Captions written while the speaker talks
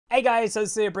Hey guys, so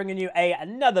here bringing you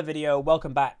another video.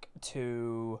 Welcome back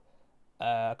to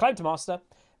Climb to Master.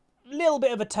 Little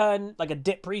bit of a turn, like a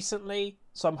dip recently,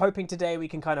 so I'm hoping today we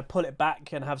can kind of pull it back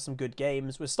and have some good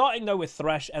games. We're starting though with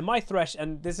Thresh, and my Thresh,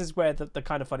 and this is where the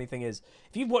kind of funny thing is.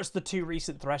 If you've watched the two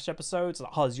recent Thresh episodes,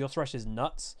 like, Huz, your Thresh is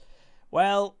nuts.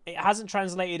 Well, it hasn't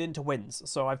translated into wins.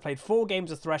 So I've played 4 games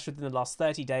of Thresh within the last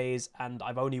 30 days, and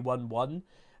I've only won 1.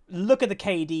 Look at the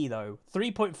KD though.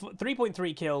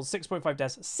 3.3 kills, 6.5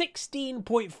 deaths,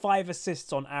 16.5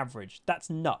 assists on average. That's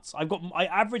nuts. I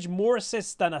average more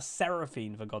assists than a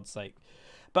Seraphine, for God's sake.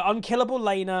 But unkillable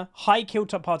laner, high kill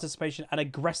top participation, and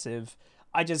aggressive.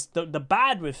 The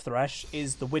bad with Thresh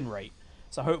is the win rate.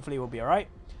 So hopefully we'll be alright.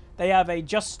 They have a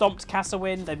just stomped Casa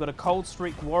win. They've got a cold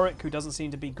streak Warwick who doesn't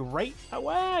seem to be great. Well,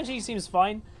 actually seems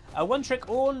fine. A one trick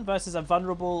Ornn versus a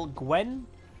vulnerable Gwen.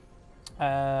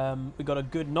 We got a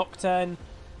good Nocturne,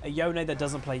 a Yone that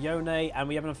doesn't play Yone, and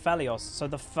we have an Aphelios. So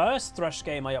the first Thresh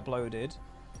game I uploaded,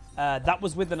 that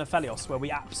was with an Aphelios where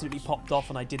we absolutely popped off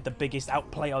and I did the biggest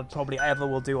outplay I probably ever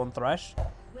will do on Thresh.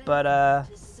 But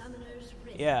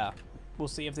yeah, we'll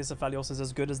see if this Aphelios is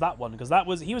as good as that one,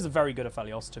 because he was a very good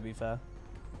Aphelios, to be fair.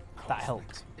 That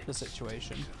helped the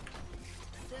situation.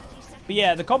 But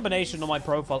yeah, the combination on my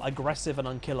profile, aggressive and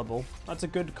unkillable, that's a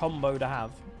good combo to have.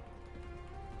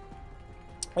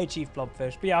 Hey, Chief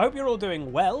Blobfish. But yeah, I hope you're all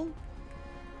doing well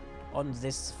on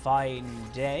this fine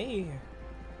day.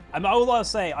 All I'll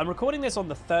say, I'm recording this on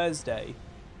the Thursday.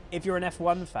 If you're an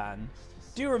F1 fan,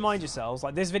 do remind yourselves,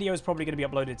 like, this video is probably going to be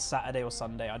uploaded Saturday or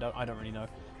Sunday. I don't really know.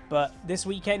 But this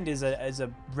weekend is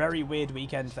a very weird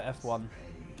weekend for F1.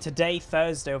 Today,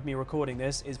 Thursday, of me recording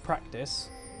this is practice,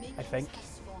 I think.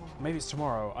 Maybe it's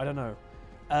tomorrow. I don't know.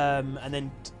 And then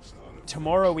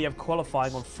tomorrow we have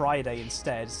qualifying on Friday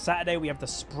instead. Saturday we have the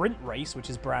sprint race, which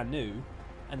is brand new.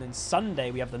 And then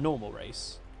Sunday we have the normal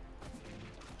race.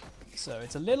 So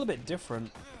it's a little bit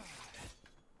different,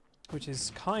 which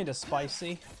is kind of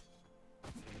spicy.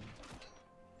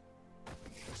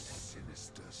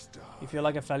 You feel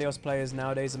like Aphelios players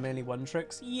nowadays are mainly one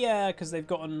tricks? Yeah, because they've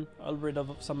gotten rid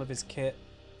of some of his kit.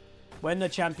 When the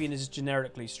champion is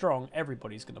generically strong,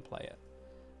 everybody's going to play it.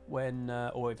 When,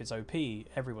 or if it's OP,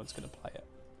 everyone's going to play it.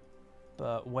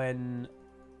 But when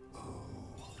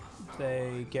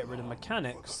they get rid of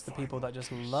mechanics, the people that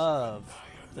just love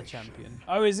the champion.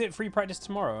 Oh, is it free practice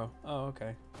tomorrow? Oh,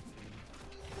 okay.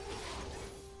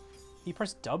 He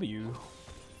pressed W.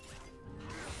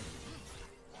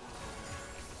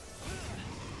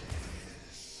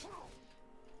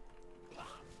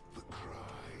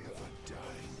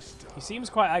 He seems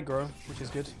quite aggro, which is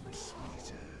good.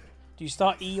 Do you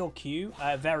start E or Q?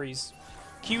 It varies.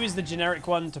 Q is the generic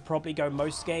one to probably go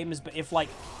most games, but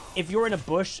if you're in a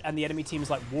bush and the enemy team is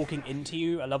like walking into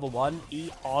you at level 1, E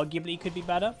arguably could be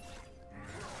better.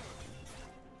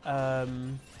 I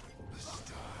want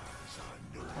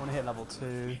to hit level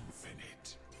 2.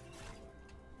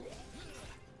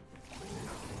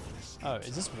 Oh,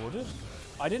 is this warded?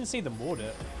 I didn't see them ward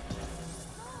it.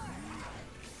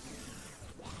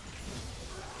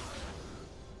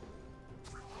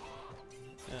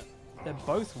 They're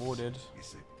both warded.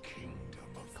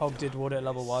 Cog did ward it at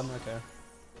level 1, okay.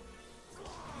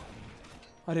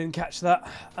 I didn't catch that.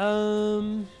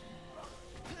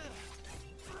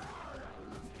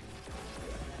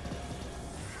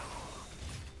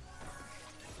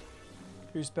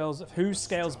 Who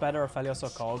scales better, Aphelios or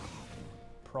Cog?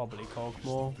 Probably Cog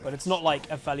more. But it's not like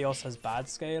Aphelios has bad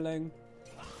scaling.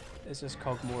 It's just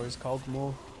Cog more is Cog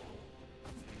more.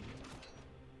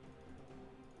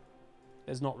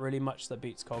 There's not really much that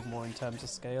beats Cogmore in terms of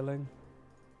scaling.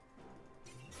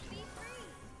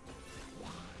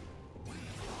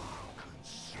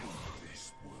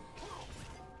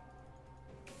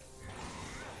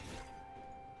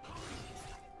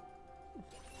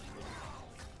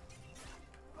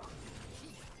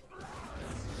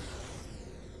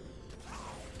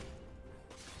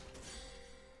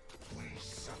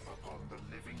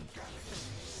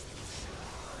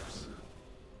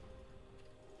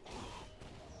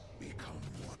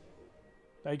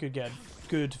 They could get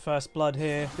good first blood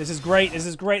here. This is great. This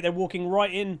is great. They're walking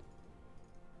right in.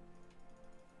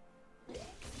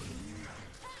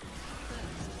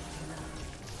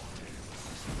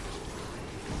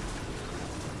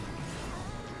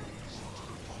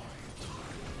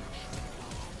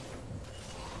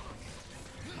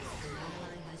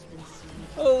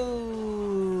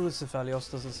 Oh, this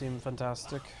Aphelios doesn't seem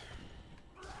fantastic.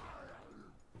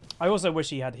 I also wish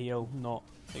he had heal, not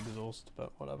exhaust,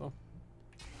 but whatever.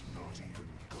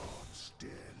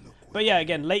 But yeah,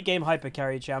 again, late game hyper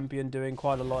carry champion doing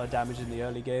quite a lot of damage in the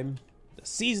early game. The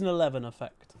Season 11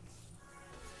 effect.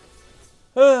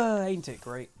 Ain't it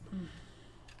great?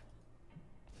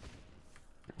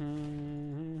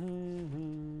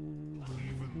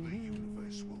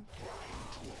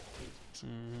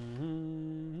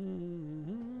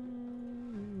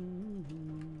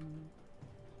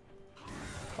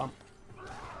 Bump.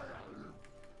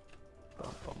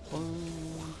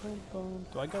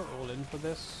 Do I go all in for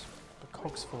this? The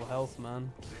cog's full health,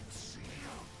 man.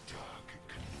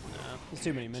 Nah, there's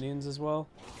too many minions as well.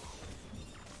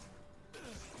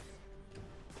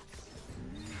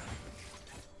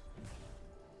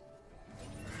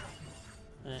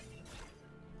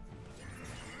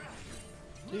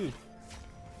 Dude.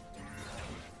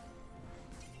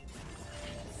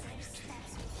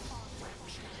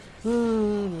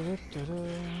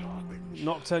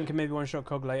 Nocturne can maybe one-shot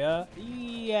Cog later.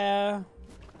 Yeah,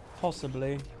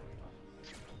 possibly.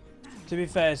 To be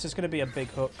fair, it's just going to be a big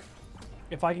hook.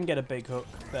 If I can get a big hook,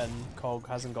 then Cog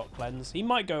hasn't got cleanse. He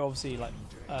might go, obviously, like,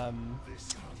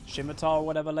 Scimitar or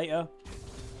whatever later.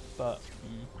 But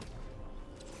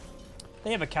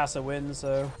they have a Casa win,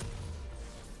 so...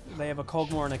 They have a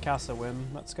Cogmore and a Casa win.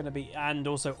 That's going to be... And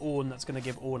also Ornn, that's going to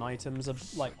give Ornn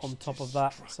items, like, on top of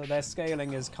that. So their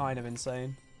scaling is kind of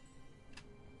insane.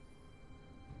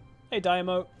 Hey,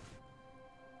 Diamo.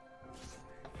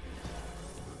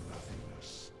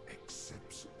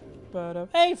 But,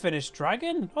 hey, finished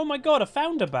dragon. Oh my god, a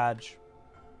founder badge.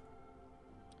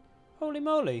 Holy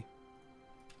moly.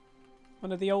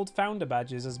 One of the old founder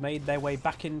badges has made their way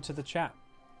back into the chat.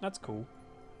 That's cool.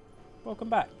 Welcome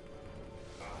back.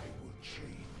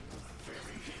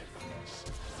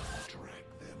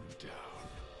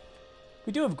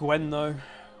 We do have Gwen though.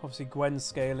 Obviously Gwen's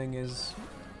scaling is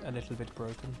a little bit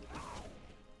broken.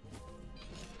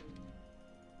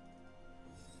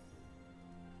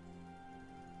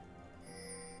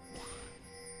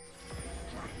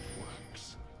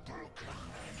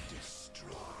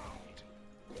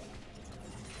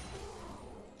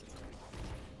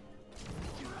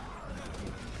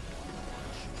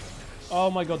 Oh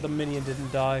my god, the minion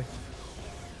didn't die.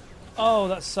 Oh,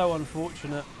 that's so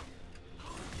unfortunate.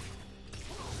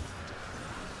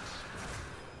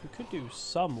 We could do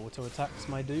some auto attacks,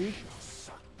 my dude.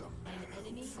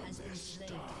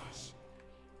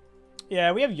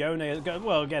 Yeah, we have Yone.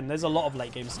 Well, again, there's a lot of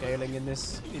late game scaling in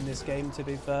this game, to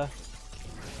be fair.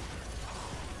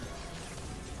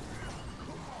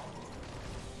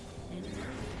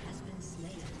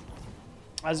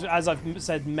 As I've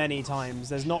said many times,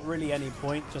 there's not really any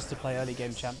point just to play early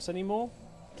game champs anymore.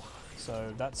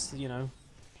 So that's, you know,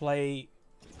 play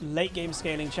late game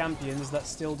scaling champions that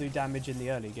still do damage in the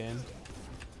early game.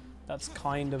 That's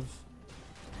kind of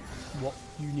what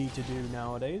you need to do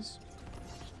nowadays.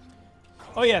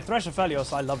 Oh yeah, Thresh and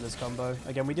Felios, I love this combo.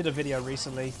 Again, we did a video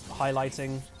recently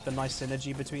highlighting the nice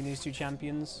synergy between these two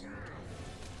champions.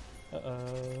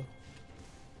 Uh-oh.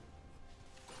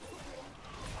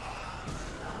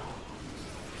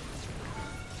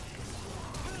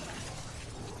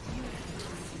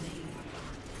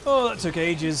 Oh, that took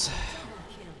ages.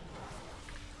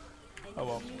 Oh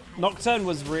well. Nocturne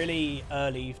was really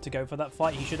early to go for that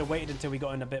fight. He should have waited until we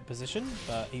got in a bit position,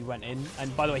 but he went in.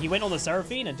 And by the way, he went on the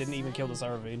Seraphine and didn't even kill the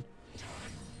Seraphine.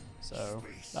 So,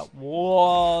 that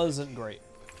wasn't great.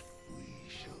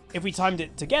 If we timed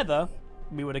it together,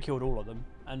 we would have killed all of them.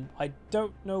 And I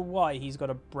don't know why he's got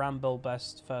a Bramble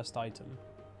Best first item.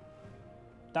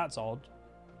 That's odd.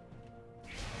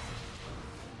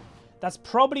 That's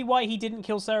probably why he didn't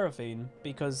kill Seraphine,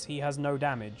 because he has no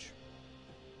damage.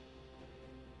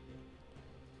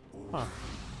 Huh.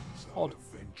 Odd.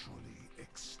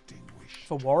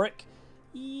 For Warwick?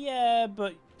 Yeah,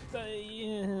 but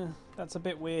yeah, that's a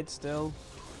bit weird still.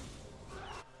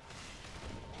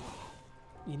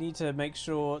 You need to make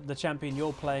sure the champion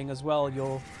you're playing as well,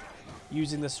 you're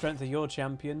using the strength of your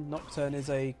champion. Nocturne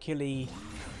is a killy,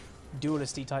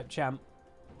 dualisty type champ.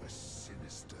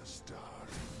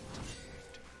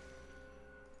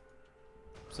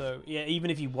 So, yeah,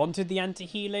 even if you wanted the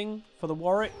anti-healing for the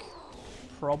Warwick,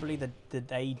 probably the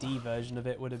AD version of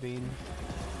it would have been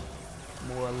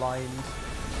more aligned.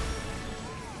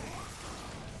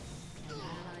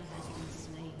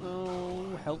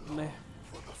 Oh, help me.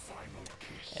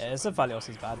 Yeah, Cephalios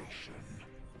is bad.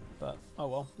 But, oh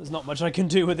well, there's not much I can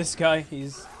do with this guy.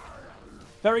 He's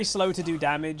very slow to do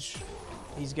damage.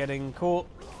 He's getting caught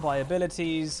by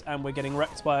abilities, and we're getting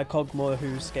wrecked by a Cogmore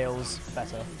who scales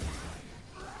better.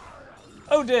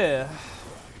 Oh dear.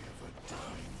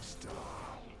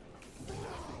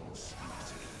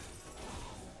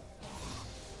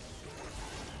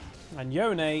 And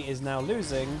Yone is now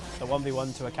losing the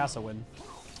 1v1 to a Casa win.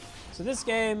 So this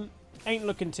game ain't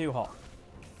looking too hot.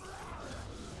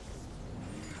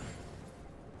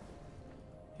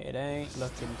 It ain't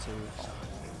looking too hot.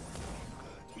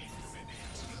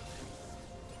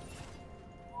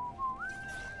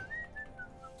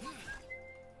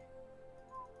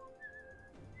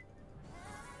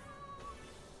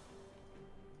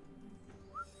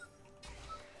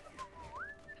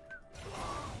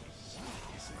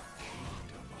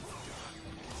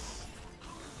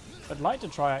 I'd like to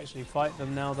try actually fight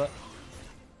them now that,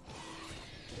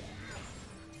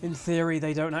 in theory,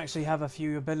 they don't actually have a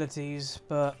few abilities,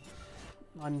 but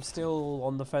I'm still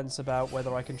on the fence about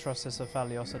whether I can trust this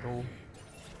Aphelios at all.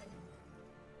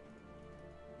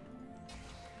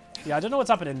 Yeah, I don't know what's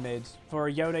happening mid. For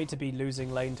a Yone to be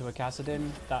losing lane to a Kassadin,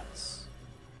 that's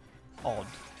odd.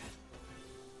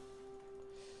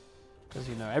 Because,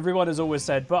 you know, everyone has always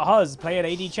said, but Huz, play an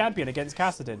AD champion against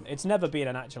Kassadin. It's never been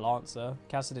an actual answer.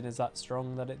 Kassadin is that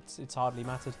strong that it's hardly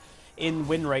mattered. In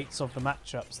win rates of the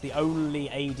matchups, the only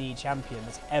AD champion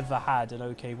that's ever had an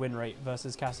okay win rate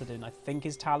versus Kassadin, I think,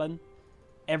 is Talon.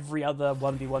 Every other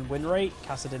 1v1 win rate,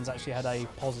 Kassadin's actually had a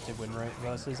positive win rate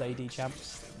versus AD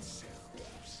champs.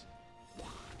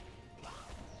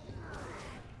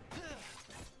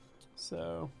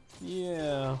 So,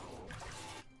 yeah.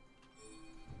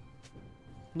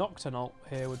 Nocturne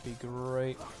here would be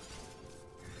great.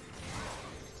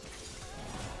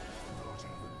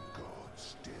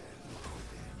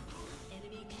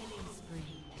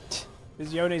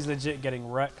 This Yone's legit getting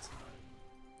wrecked.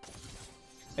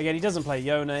 Again, he doesn't play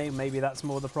Yone. Maybe that's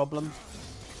more the problem.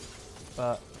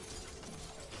 But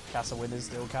Casa win is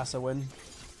still Casa win.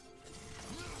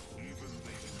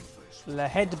 Le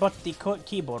headbutt the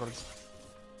keyboard.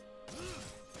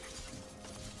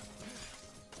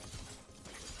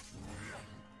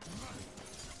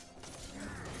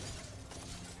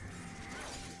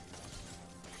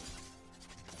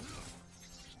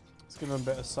 Let's give him a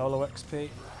bit of solo XP.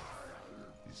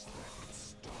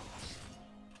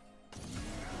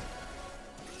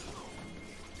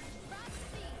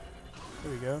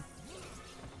 There we go.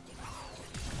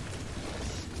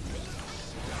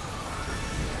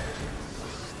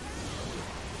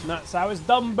 And that's how it's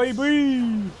done,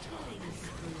 baby!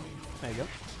 There you go.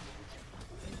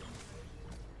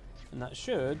 And that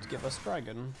should give us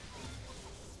Dragon.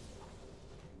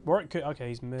 Or it could... Okay,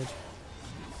 he's mid.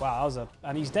 Wow, that was a...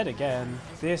 And he's dead again.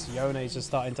 This Yone is just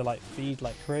starting to, like, feed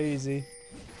like crazy.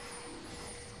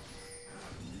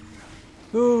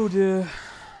 Oh, dear.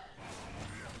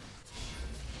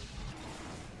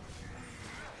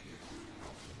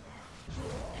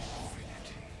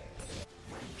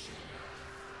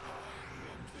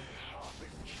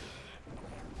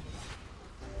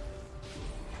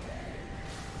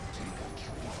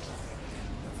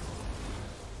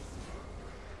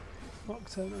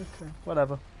 Okay,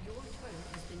 whatever.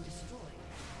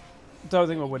 Don't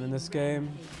think we're winning this game,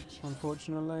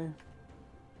 unfortunately.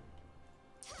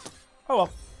 Oh well.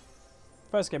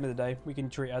 First game of the day, we can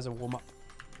treat it as a warm-up.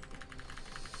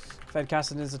 Fed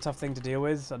Kassadin is a tough thing to deal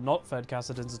with, and not Fed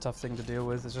Kassadin's a tough thing to deal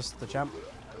with. It's just the champ.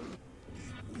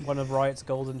 One of Riot's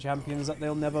golden champions that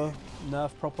they'll never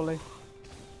nerf properly.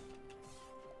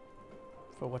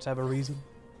 For whatever reason.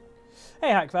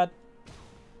 Hey, Hackfad.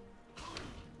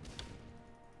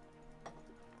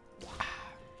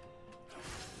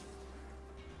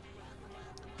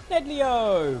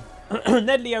 Nedleo!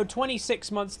 Nedleo,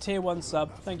 26 months tier 1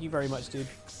 sub. Thank you very much, dude.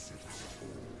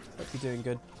 Hope you're doing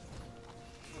good.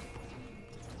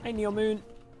 Hey, Neo Moon.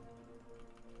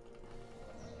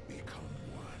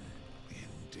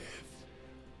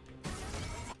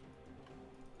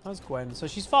 How's Gwen? So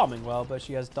she's farming well, but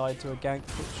she has died to a gank,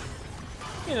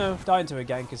 which, you know, dying to a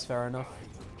gank is fair enough.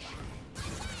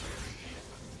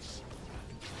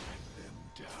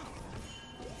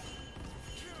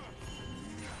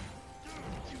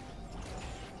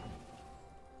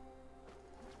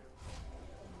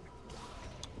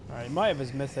 Alright, he might have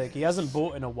his mythic. He hasn't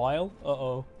bought in a while.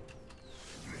 Uh-oh.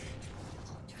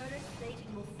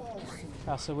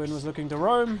 Casawin was looking to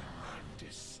roam.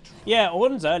 Yeah,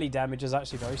 Ornn's early damage is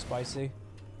actually very spicy.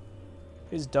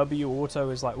 His W auto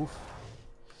is like, oof.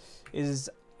 Is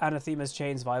Anathema's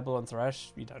Chains viable on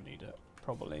Thresh? You don't need it,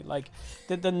 probably. Like,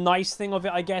 the nice thing of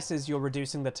it, I guess, is you're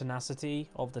reducing the tenacity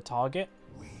of the target.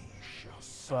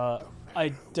 But I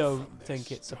don't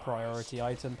think it's a priority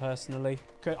item, personally.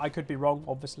 I could be wrong,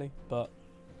 obviously, but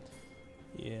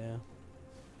yeah.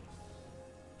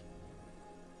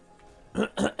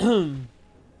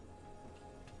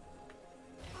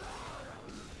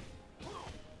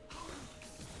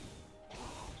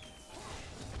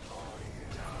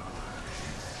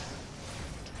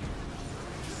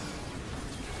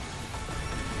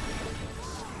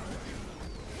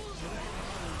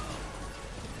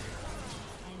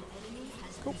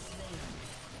 Cool.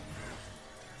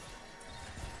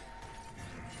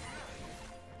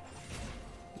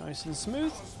 Nice and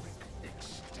smooth.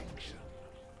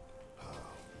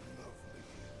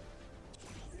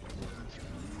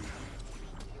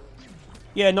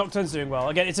 Yeah, Nocturne's doing well.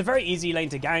 Again, it's a very easy lane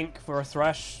to gank for a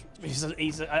Thresh.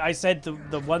 I said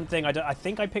the one thing, I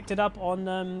think I picked it up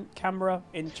on camera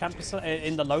in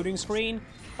in the loading screen.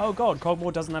 Oh god,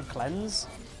 Kog'Maw doesn't have cleanse.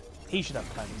 He should have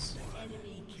cleanse.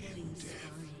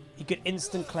 He could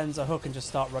instant cleanse a hook and just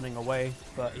start running away,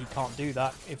 but he can't do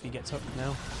that if he gets hooked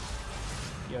now.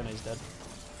 Yone's dead.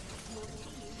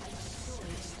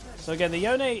 So again, the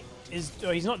Yone is... Oh,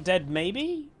 he's not dead,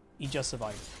 maybe? He just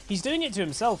survived. He's doing it to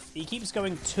himself. He keeps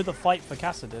going to the fight for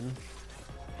Kassadin.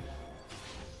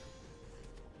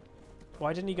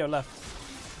 Why didn't he go left?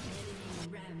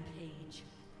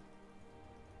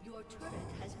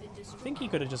 I think he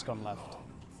could have just gone left.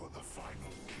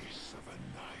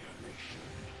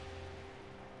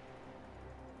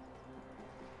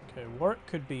 Okay, Warwick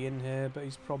could be in here, but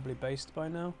he's probably based by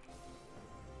now.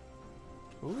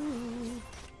 Ooh.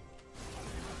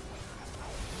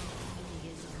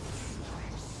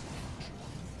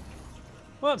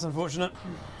 Well, that's unfortunate.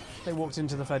 They walked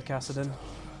into the fed Kassadin.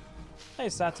 Hey,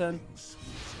 Saturn.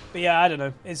 But yeah, I don't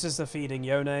know. It's just a feeding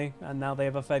Yone, and now they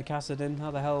have a fed Kassadin.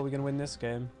 How the hell are we going to win this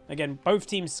game? Again, both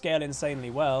teams scale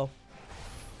insanely well.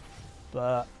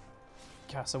 But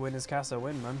Kassa win is Kassa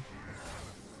win, man.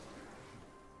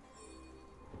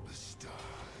 The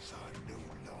stars are no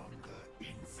longer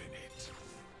infinite.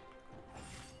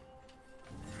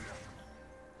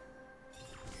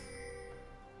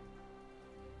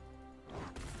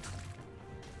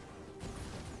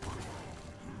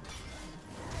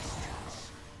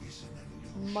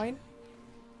 Mine?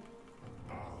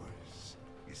 Ours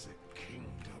is a kingdom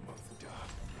of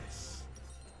darkness.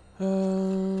 I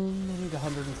need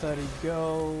 130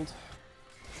 gold.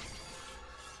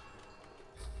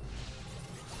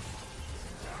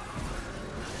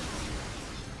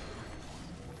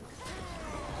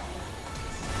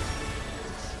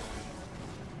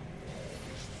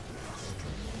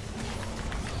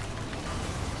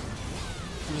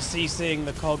 I'm just CCing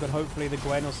the Cog and hopefully the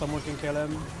Gwen or someone can kill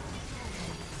him.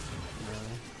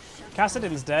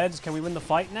 Kassadin's dead. Can we win the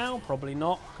fight now? Probably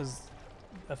not, because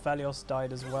Aphelios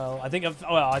died as well. I think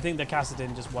the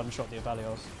Kassadin just one-shot the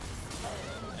Aphelios.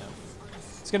 Yeah.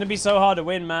 It's going to be so hard to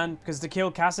win, man, because to kill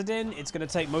Kassadin, it's going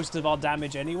to take most of our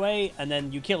damage anyway, and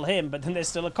then you kill him, but then there's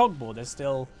still a Kog'Maw. There's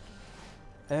still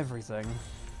everything.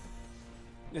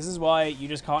 This is why you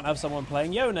just can't have someone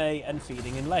playing Yone and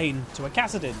feeding in lane to a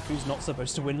Kassadin, who's not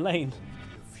supposed to win lane.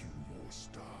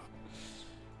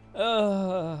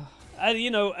 And,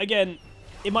 you know, again,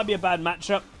 it might be a bad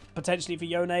matchup, potentially for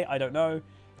Yone, I don't know.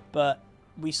 But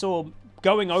we saw,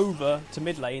 going over to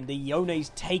mid lane, the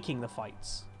Yone's taking the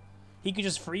fights. He could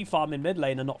just free farm in mid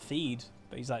lane and not feed.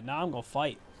 But he's like, nah, I'm going to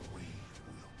fight.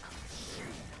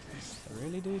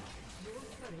 Really, dude?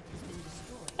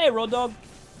 Hey, Raw Dog.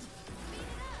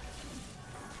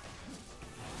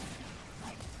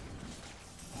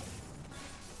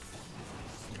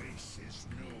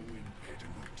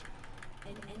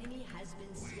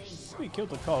 He killed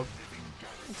the Cog.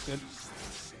 That's good.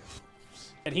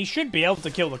 And he should be able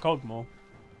to kill the Kog'Maw.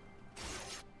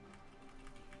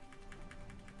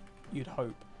 You'd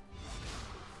hope.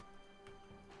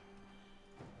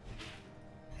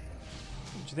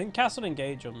 Do you think Cass will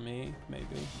engage on me? Maybe.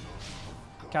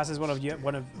 Cass is one of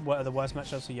the worst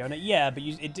matchups for Yone. Yeah, but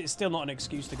it's still not an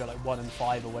excuse to go like 1 and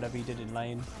 5 or whatever he did in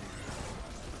lane.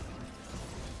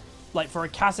 Like for a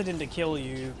Kassadin to kill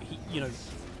you, you know.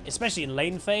 Especially in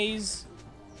lane phase,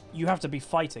 you have to be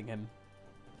fighting him.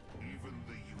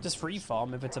 Just free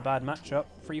farm if it's a bad matchup.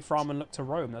 Free farm and look to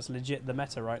roam. That's legit the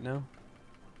meta right now.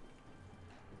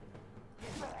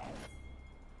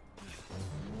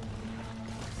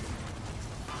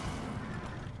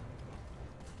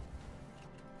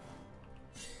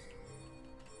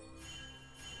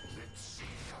 Let's see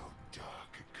how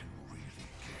dark it can really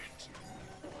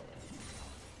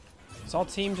get. Is our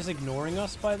team just ignoring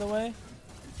us, by the way?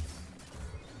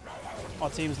 Our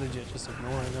team's legit just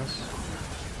ignoring us.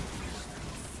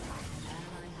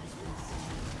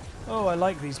 Oh, I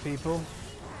like these people.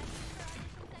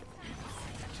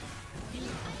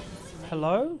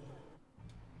 Hello?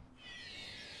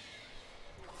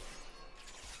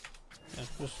 Yeah,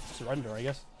 just surrender, I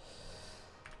guess.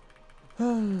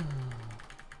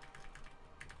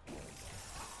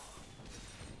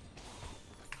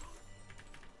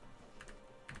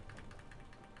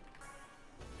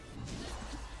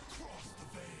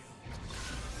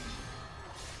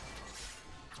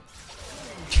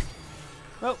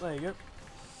 Well, there you go.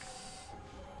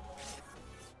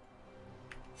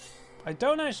 I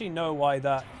don't actually know why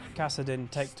that Kassadin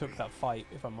took that fight,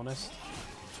 if I'm honest.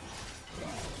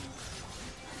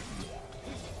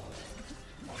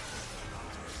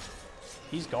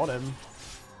 He's got him.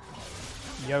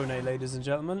 Yone, ladies and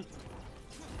gentlemen.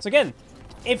 So again,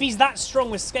 if he's that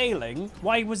strong with scaling,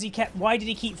 why did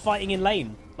he keep fighting in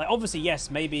lane? Like, obviously,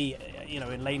 yes, maybe, you know,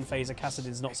 in lane phase, a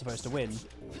Kassadin's not supposed to win.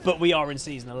 But we are in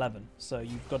Season 11, so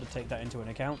you've got to take that into an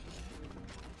account.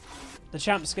 The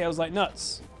champ scales like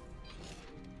nuts.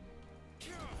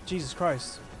 Jesus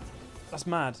Christ. That's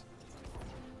mad.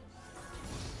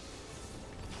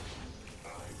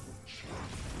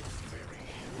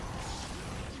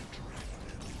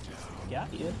 Yeah.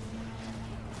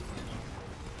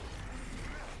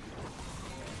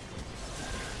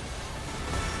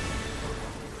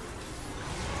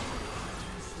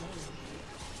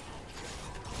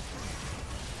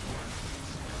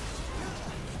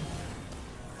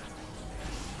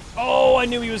 Oh, I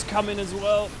knew he was coming as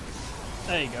well.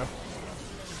 There you go.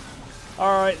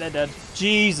 Alright, they're dead.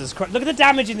 Jesus Christ. Look at the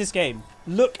damage in this game.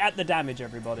 Look at the damage,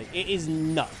 everybody. It is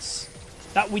nuts.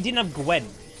 We didn't have Gwen.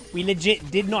 We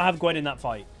legit did not have Gwen in that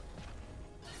fight.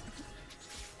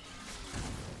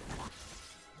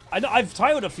 I've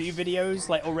titled a few videos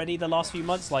like already the last few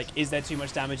months, like, is there too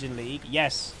much damage in League?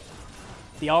 Yes.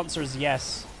 The answer is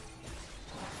yes.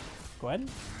 Gwen?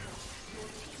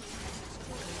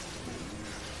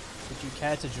 Would you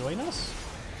care to join us?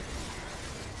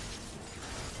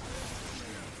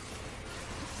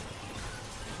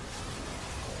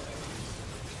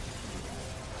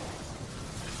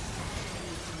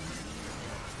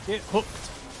 Get hooked.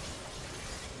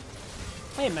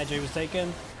 Hey, Medjay was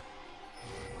taken.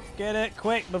 Get it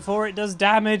quick before it does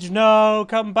damage. No,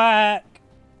 come back.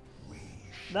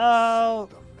 No.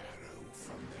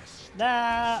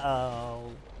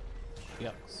 No.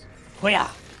 Yucks. Hoya.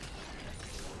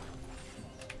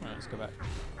 Alright, let's go back.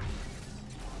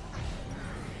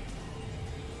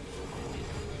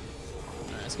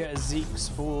 Alright, let's get a Zeke's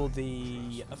for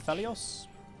the Aphelios.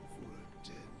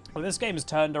 Well, this game has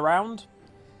turned around.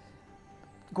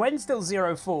 Gwen's still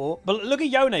 0-4, but look at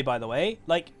Yone, by the way.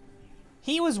 Like,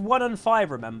 he was 1-5,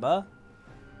 remember?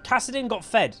 Kassadin got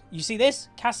fed. You see this?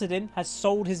 Kassadin has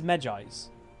sold his Medjais.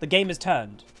 The game has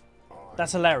turned.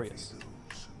 That's hilarious.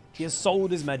 He has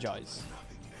sold his Medjais.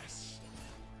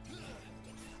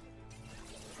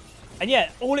 And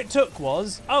yeah, all it took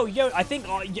was, oh, I think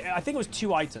it was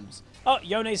 2 items. Oh,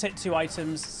 Yone's hit 2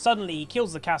 items. Suddenly, he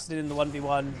kills the Kassadin in the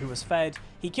 1v1 who was fed.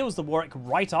 He kills the Warwick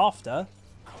right after.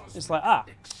 It's like, ah,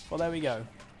 well, there we go.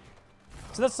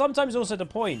 So that's sometimes also the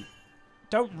point.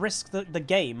 Don't risk the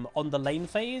game on the lane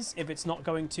phase if it's not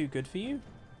going too good for you.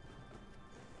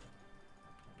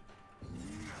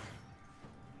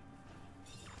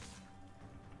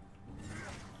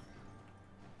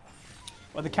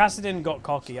 Well, the Kassadin got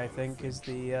cocky, I think, is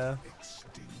the...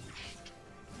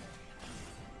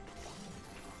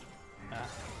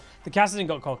 The Kassadin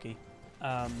got cocky.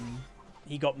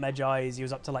 He got Medjais. He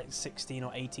was up to like 16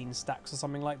 or 18 stacks or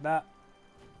something like that.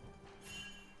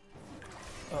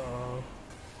 Uh-oh.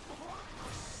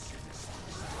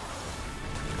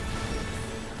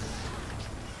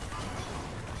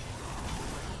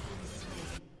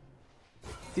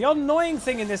 The annoying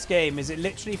thing in this game is it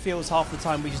literally feels half the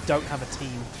time we just don't have a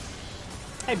team.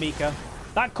 Hey, Mika.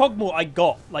 That Cogmore I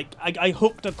got. Like, I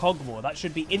hooked a Cogmore. That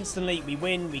should be instantly, we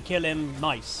win, we kill him,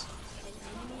 nice.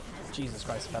 Jesus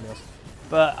Christ, Aphelios.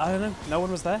 But, I don't know, no one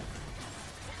was there.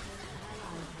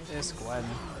 This Gwen.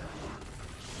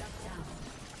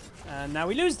 And now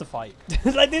we lose the fight.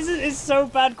 Like, this is so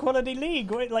bad quality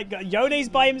League. Like, Yone's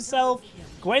by himself.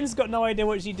 Gwen's got no idea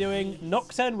what she's doing.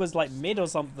 Nocturne was, like, mid or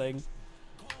something.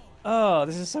 Oh,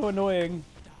 this is so annoying.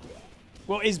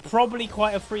 Well, it's probably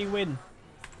quite a free win.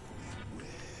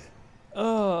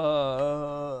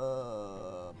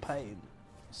 Pain.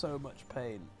 So much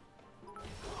pain.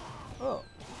 Oh.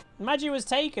 Magi was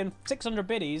taken. 600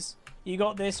 biddies. You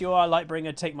got this. You are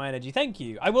Lightbringer. Take my energy. Thank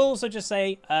you. I will also just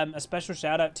say a special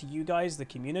shout out to you guys, the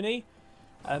community.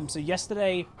 So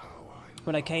yesterday,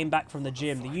 when I came back from the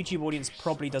gym, the YouTube audience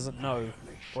probably doesn't know.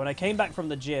 But when I came back from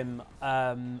the gym,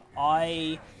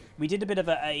 we did a bit of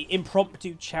a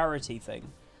impromptu charity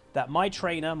thing. That my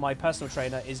trainer, my personal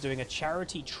trainer, is doing a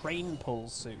charity train pull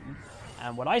soon.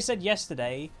 And what I said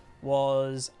yesterday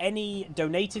was any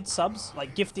donated subs,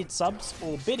 like gifted subs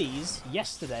or biddies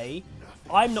yesterday,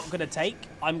 I'm not going to take.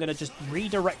 I'm going to just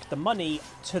redirect the money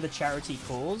to the charity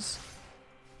cause.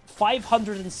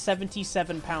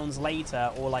 £577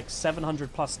 later, or like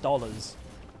 $700+,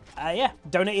 Yeah,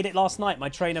 donated it last night. My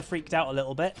trainer freaked out a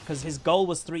little bit because his goal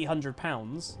was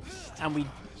 £300, and we,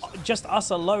 just us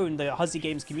alone, the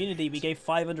HuzzyGames community, we gave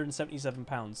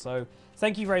 £577. So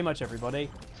thank you very much, everybody.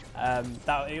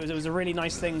 It was a really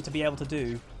nice thing to be able to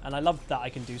do, and I love that I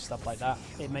can do stuff like that.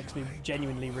 It makes me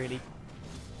genuinely really.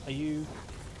 Are you?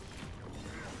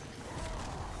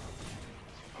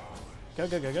 Go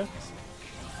go go go.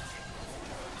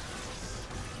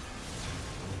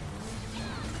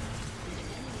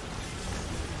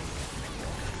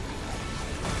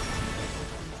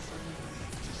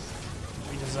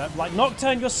 Like,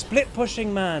 Nocturne, you're split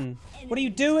pushing, man. What are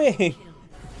you doing?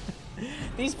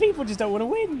 These people just don't want to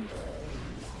win.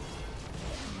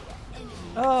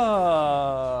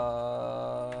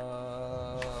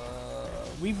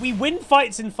 We win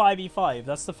fights in 5v5.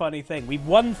 That's the funny thing. We've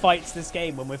won fights this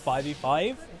game when we're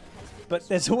 5v5. But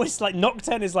there's always, like,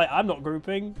 Nocturne is like, I'm not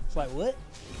grouping. It's like, what?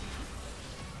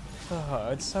 Oh,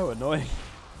 it's so annoying.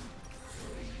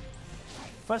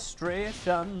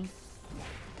 Frustration.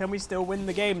 Can we still win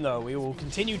the game, though? We will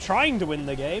continue trying to win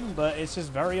the game, but it's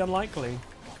just very unlikely.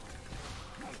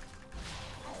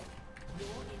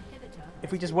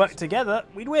 If we just work together,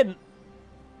 we'd win.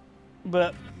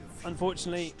 But,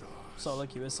 unfortunately, solo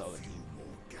queue is solo queue.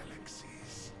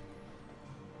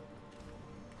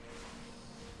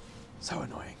 So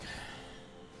annoying.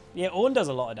 Yeah, Ornn does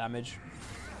a lot of damage.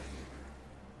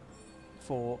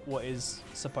 For what is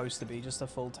supposed to be just a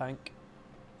full tank.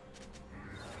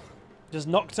 Just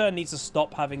Nocturne needs to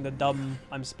stop having the dumb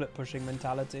I'm split pushing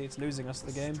mentality. It's losing us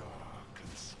the game.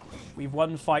 We've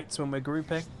won fights when we're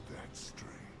grouping.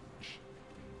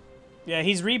 Yeah,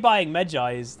 he's rebuying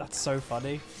Medjai's. That's so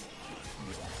funny.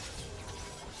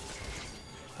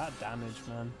 That damage,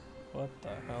 man. What the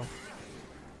hell?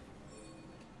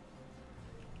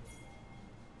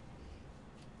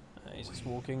 He's just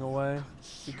walking away.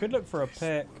 We could look for a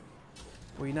pick.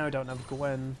 We now don't have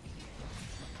Gwen.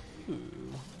 Ooh.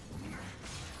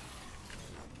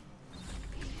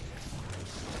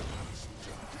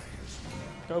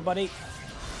 Go, buddy.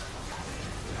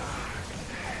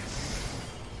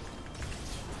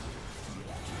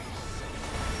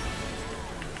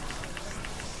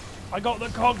 I got the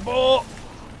cogball.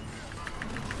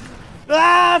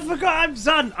 Ah, I forgot. I'm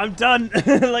done. I'm done.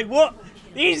 Like, what?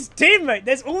 These teammates.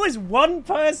 There's always one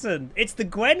person. It's the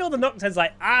Gwen or the Nocturne's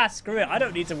like, ah, screw it. I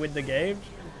don't need to win the game.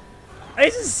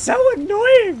 This is so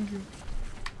annoying.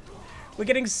 We're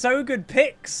getting so good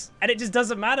picks, and it just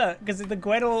doesn't matter because the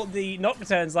Gwen or the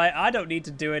Nocturne's like, I don't need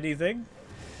to do anything.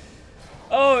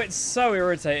 Oh, it's so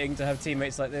irritating to have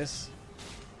teammates like this.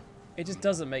 It just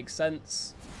doesn't make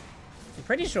sense. I'm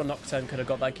pretty sure Nocturne could have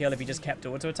got that kill if he just kept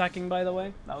auto-attacking, by the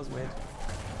way. That was weird.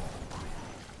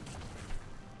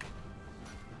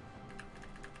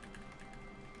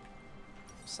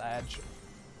 Sad.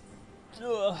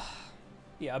 Ugh.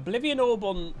 Yeah, Oblivion Orb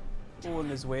on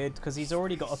Ornn is weird because he's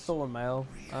already got a Thorn Mail.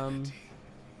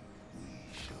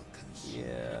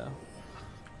 Yeah.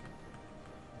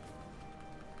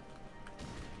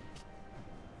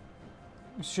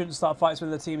 We shouldn't start fights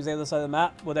with the teams the other side of the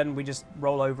map. Well, then we just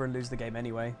roll over and lose the game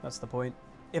anyway. That's the point.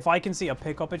 If I can see a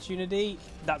pick opportunity,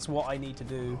 that's what I need to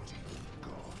do.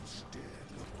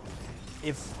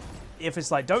 If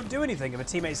it's like, don't do anything, if a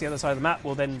teammate's the other side of the map,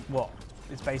 well then what?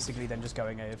 It's basically then just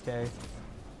going AFK.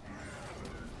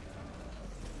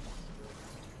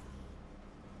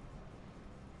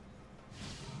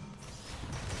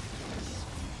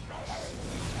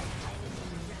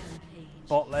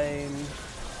 Bot lane.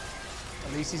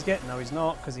 At least he's getting... No, he's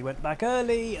not, because he went back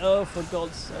early. Oh, for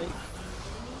God's sake.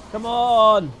 Come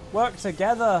on! Work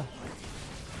together!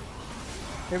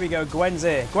 Here we go. Gwen's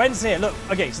here. Gwen's here. Look,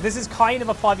 okay, so this is kind of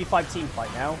a 5v5 team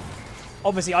fight now.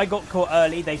 Obviously, I got caught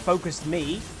early. They focused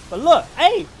me. But look,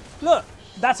 hey! Look!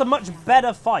 That's a much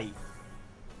better fight.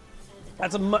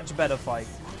 That's a much better fight.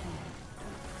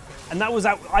 And that was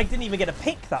out. I didn't even get a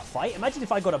pick that fight. Imagine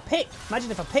if I got a pick.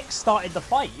 Imagine if a pick started the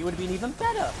fight. It would have been even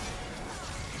better.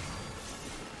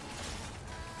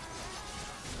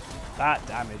 That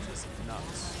damage is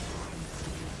nuts.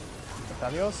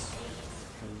 Aphelios?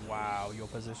 Wow, your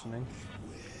positioning.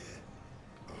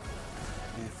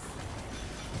 Oof.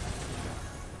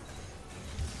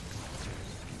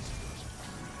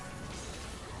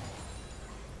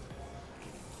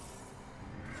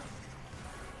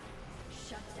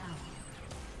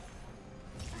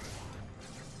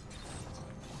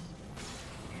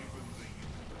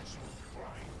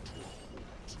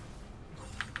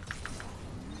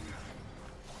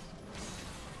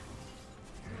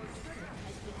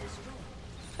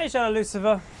 Hey, Shadow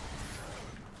Lucifer.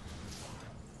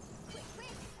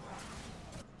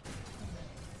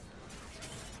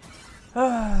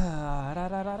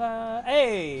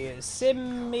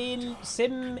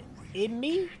 Sim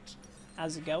Imi.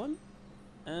 How's it going?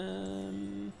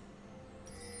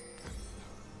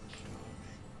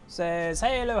 Says,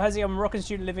 hey, hello, Huzzy. I'm a rockin'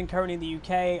 student living currently in the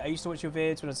UK. I used to watch your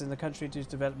vids when I was in the country to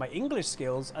develop my English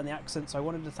skills and the accents. I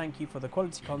wanted to thank you for the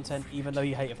quality content, even though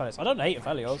you hate Aphelios. I don't hate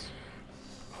Aphelios.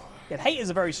 Yeah, hate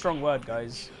is a very strong word,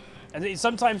 guys. And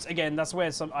sometimes, again, that's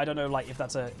where some, I don't know, like, if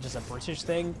that's just a British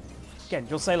thing. Again,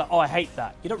 you'll say, like, oh, I hate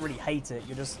that. You don't really hate it.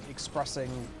 You're just expressing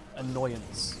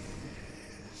annoyance.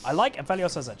 I like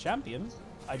Aphelios as a champion.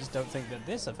 I just don't think that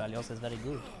this Aphelios is very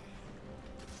good.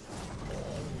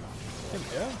 There we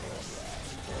go.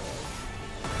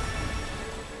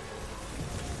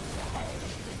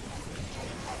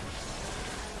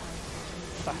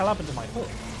 What the hell happened to my hook?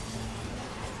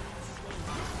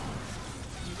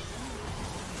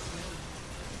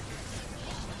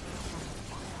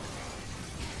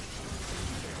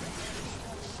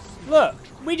 Look,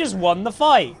 we just won the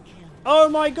fight. Oh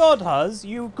my god, Huz,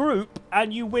 you group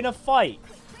and you win a fight.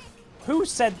 Who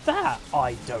said that?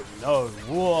 I don't know.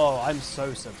 Whoa, I'm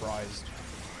so surprised.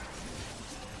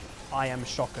 I am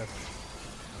shocked.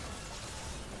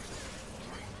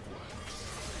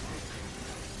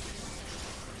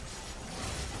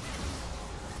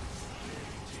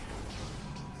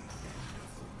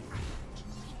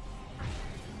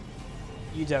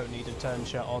 You don't need to turn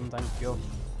chat on, thank you.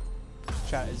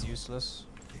 Chat is useless.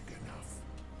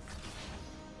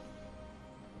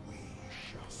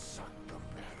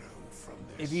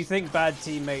 If you think bad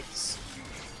teammates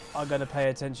are going to pay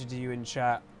attention to you in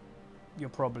chat, you're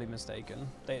probably mistaken.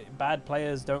 Bad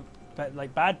players don't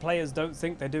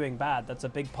think they're doing bad. That's a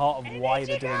big part of why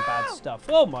they're doing bad stuff.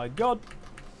 Oh my god.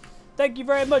 Thank you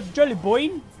very much, Jolly Boy.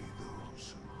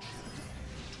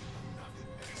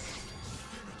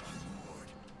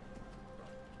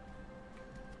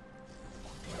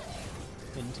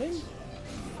 Hinting?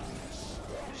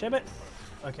 Shib it.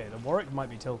 Okay, the Warwick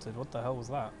might be tilted. What the hell was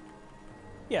that?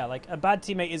 Yeah, like, a bad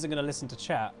teammate isn't going to listen to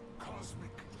chat.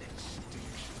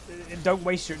 Don't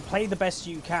waste your... Play the best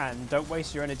you can. Don't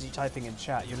waste your energy typing in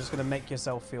chat. You're just going to make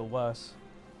yourself feel worse.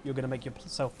 You're going to make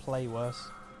yourself play worse.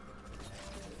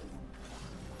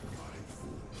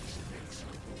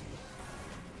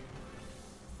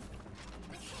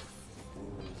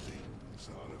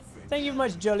 Thank you very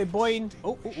much, Jolly Boy.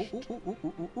 Oh, ooh, ooh, ooh, ooh,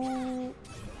 ooh, ooh, ooh.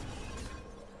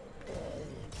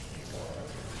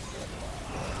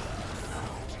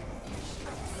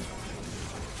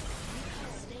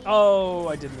 Oh,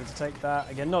 I didn't need to take that.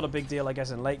 Again, not a big deal, I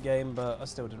guess, in late game, but I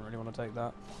still didn't really want to take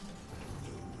that.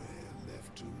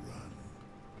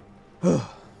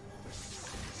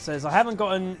 Says, I haven't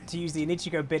gotten to use the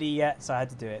Inichigo biddy yet, so I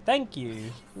had to do it. Thank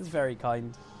you. That's very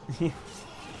kind.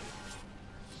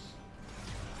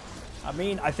 I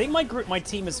mean, I think my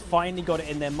team has finally got it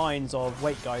in their minds of,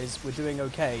 wait, guys, we're doing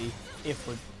okay if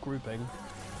we're grouping.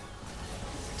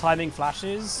 Timing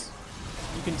flashes.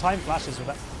 You can time flashes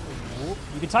without...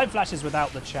 You can time flashes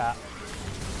without the chat.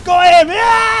 Got him!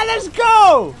 Yeah, let's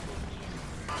go!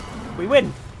 We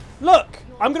win. Look,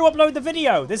 I'm going to upload the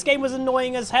video. This game was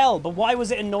annoying as hell, but why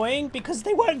was it annoying? Because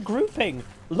they weren't grouping.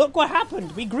 Look what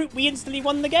happened. We instantly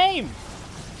won the game.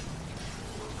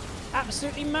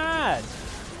 Absolutely mad.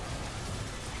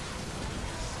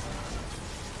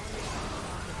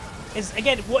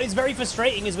 Again, what is very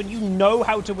frustrating is when you know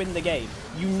how to win the game.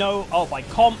 You know, oh, by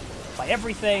comp, by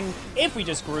everything, if we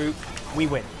just group, we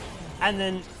win. And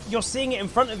then you're seeing it in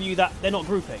front of you that they're not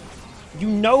grouping. You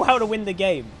know how to win the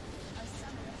game.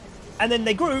 And then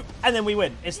they group, and then we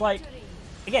win. It's like,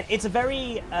 again, it's a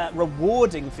very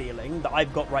rewarding feeling that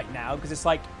I've got right now, because it's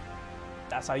like,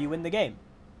 that's how you win the game.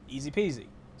 Easy peasy.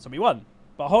 So we won.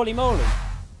 But holy moly.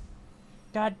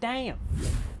 God damn.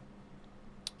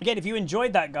 Again, if you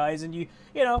enjoyed that, guys, and you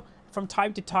know, from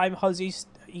time to time, Huzzy,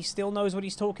 he still knows what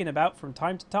he's talking about from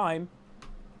time to time,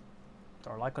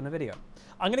 throw a like on the video.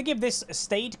 I'm going to give this a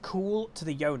stayed cool to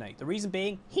the Yone. The reason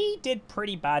being, he did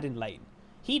pretty bad in lane.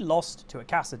 He lost to a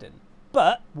Kassadin.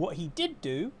 But what he did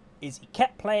do is he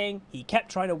kept playing, he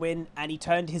kept trying to win, and he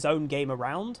turned his own game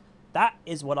around. That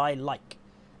is what I like.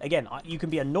 Again, you can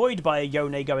be annoyed by a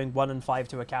Yone going 1-5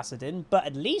 to a Kassadin, but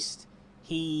at least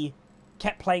he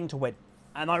kept playing to win.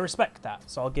 And I respect that,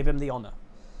 so I'll give him the honour.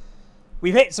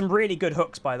 We've hit some really good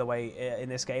hooks, by the way, in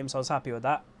this game, so I was happy with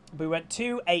that. We went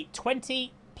 2, 8,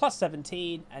 20, plus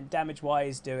 17, and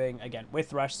damage-wise doing, again,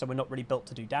 with Thresh, so we're not really built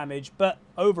to do damage, but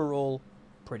overall,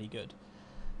 pretty good.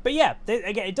 But yeah,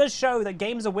 again, it does show that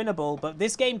games are winnable, but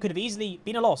this game could have easily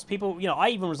been a loss. People, you know, I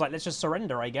even was like, let's just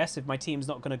surrender, I guess, if my team's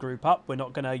not going to group up. We're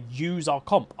not going to use our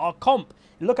comp. Our comp,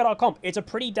 look at our comp. It's a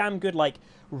pretty damn good, like,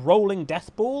 rolling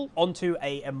death ball onto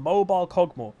a mobile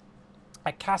Cogmore.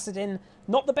 A Kassadin,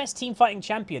 not the best team fighting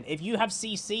champion. If you have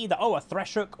CC that, a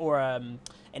Thresh hook or an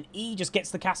E just gets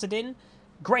the Kassadin,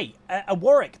 great. A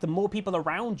Warwick, the more people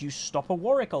around you stop a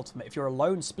Warwick ultimate. If you're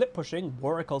alone split pushing,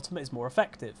 Warwick ultimate is more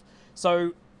effective.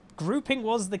 So grouping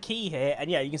was the key here. And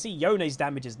yeah, you can see Yone's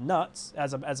damage is nuts.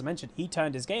 As I mentioned, he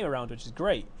turned his game around, which is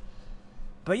great.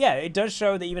 But yeah, it does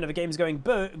show that even if a game's going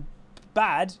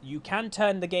bad, you can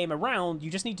turn the game around. You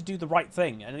just need to do the right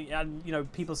thing. And you know,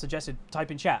 people suggested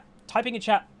type in chat. Typing in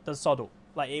chat does sod all.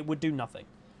 Like, it would do nothing.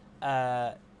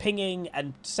 Pinging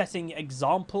and setting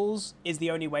examples is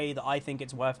the only way that I think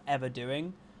it's worth ever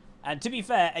doing. And to be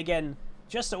fair, again,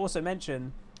 just to also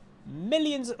mention,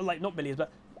 millions, like not millions,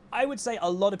 but I would say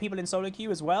a lot of people in solo queue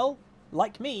as well,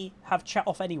 like me, have chat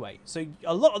off anyway. So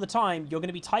a lot of the time, you're going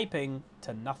to be typing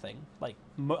to nothing. Like,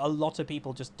 a lot of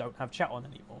people just don't have chat on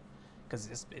anymore because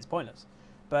it's pointless.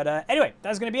 But anyway,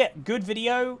 that's going to be it. Good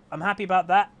video. I'm happy about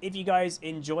that. If you guys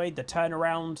enjoyed the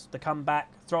turnaround, the comeback,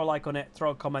 throw a like on it, throw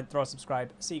a comment, throw a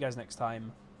subscribe. See you guys next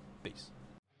time. Peace.